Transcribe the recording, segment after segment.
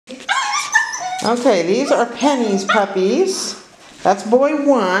Okay, these are Penny's puppies. That's boy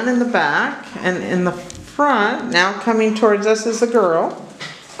one in the back, and in the front, now coming towards us, is the girl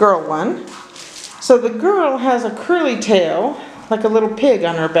one. So the girl has a curly tail, like a little pig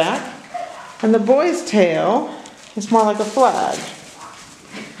on her back, and the boy's tail is more like a flag.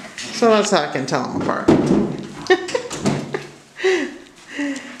 So that's how I can tell them apart.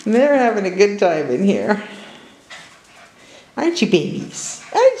 And they're having a good time in here. Aren't you babies?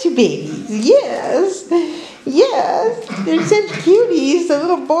 Aren't you babies? Yes. Yes. They're such cuties. The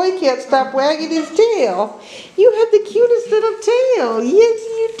little boy can't stop wagging his tail. You have the cutest little tail. Yes,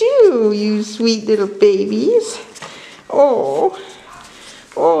 you do, you sweet little babies. Oh.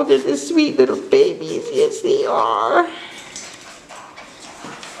 Oh, they're the sweet little babies. Yes, they are.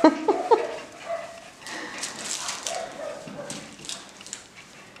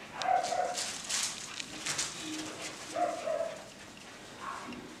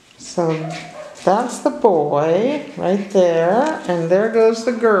 So that's the boy right there, and there goes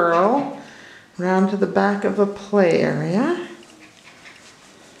the girl around to the back of the play area.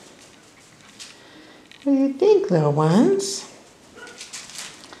 What do you think, little ones?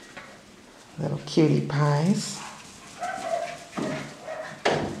 Little cutie pies.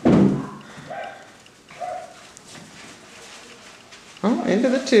 Oh, into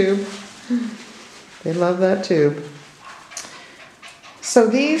the tube. They love that tube. So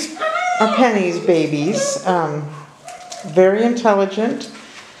these are Penny's babies. Very intelligent.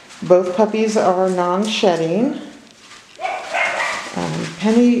 Both puppies are non-shedding.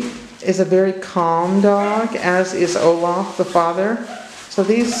 Penny is a very calm dog, as is Olaf, the father. So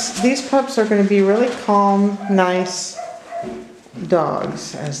these pups are going to be really calm, nice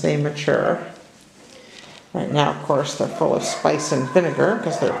dogs as they mature. Right now, of course, they're full of spice and vinegar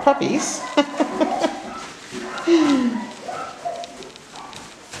because they're puppies.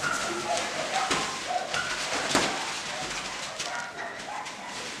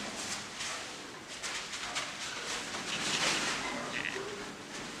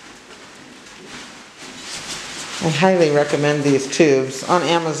 I highly recommend these tubes. On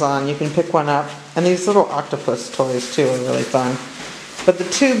Amazon, you can pick one up. And these little octopus toys, too, are really fun. But the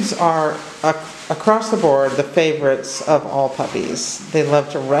tubes are, across the board, the favorites of all puppies. They love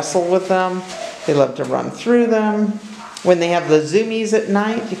to wrestle with them. They love to run through them. When they have the zoomies at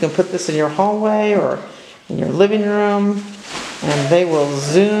night, you can put this in your hallway or in your living room, and they will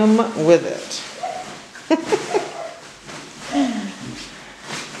zoom with it.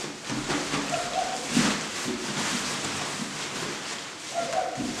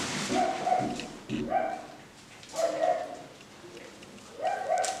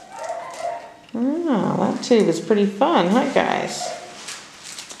 Oh, that tube is pretty fun, huh, guys?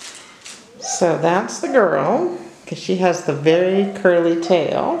 So that's the girl, because she has the very curly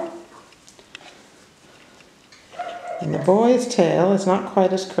tail. And the boy's tail is not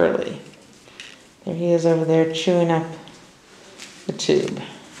quite as curly. There he is over there chewing up the tube.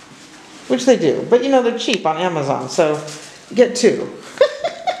 Which they do, but you know, they're cheap on Amazon, so get two.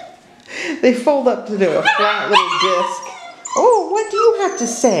 They fold up to do a flat little disc. Oh, what do you have to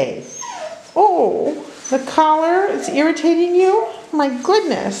say? Oh, the collar is irritating you? My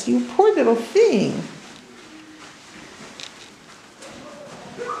goodness, you poor little thing.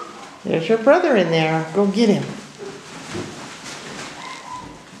 There's your brother in there. Go get him.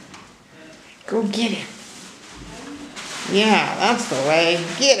 Go get him. Yeah, that's the way.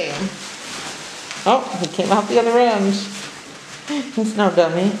 Get him. Oh, he came out the other end. He's no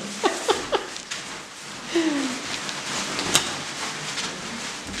dummy.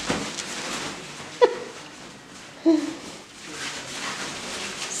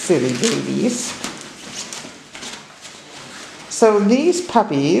 Silly babies. So these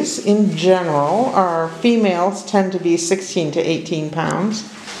puppies in general are, females tend to be 16 to 18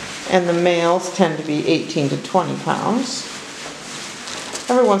 pounds and the males tend to be 18 to 20 pounds.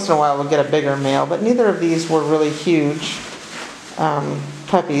 Every once in a while we'll get a bigger male, but neither of these were really huge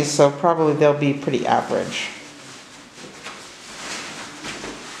puppies, so probably they'll be pretty average.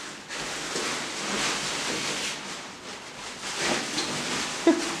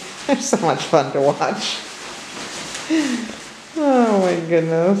 They're so much fun to watch. Oh my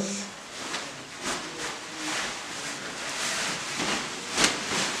goodness.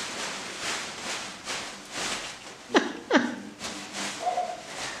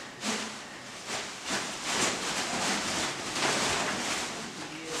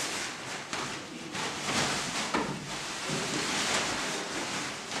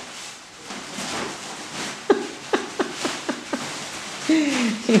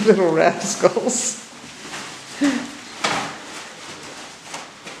 You little rascals.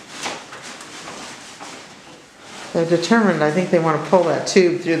 They're determined. I think they want to pull that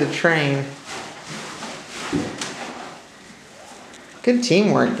tube through the train. Good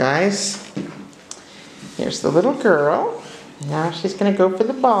teamwork, guys. Here's the little girl. Now she's going to go for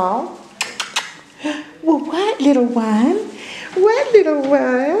the ball. Well, what, little one? What, little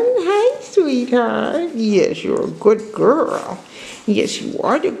one? Hi, sweetheart. Yes, you're a good girl. Yes, you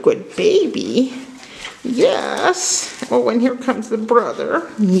are the good baby. Yes. Oh, and here comes the brother.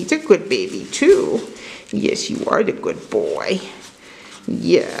 He's a good baby, too. Yes, you are the good boy.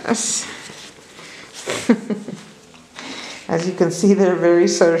 Yes. As you can see, they're very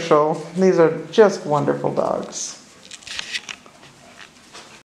social. These are just wonderful dogs.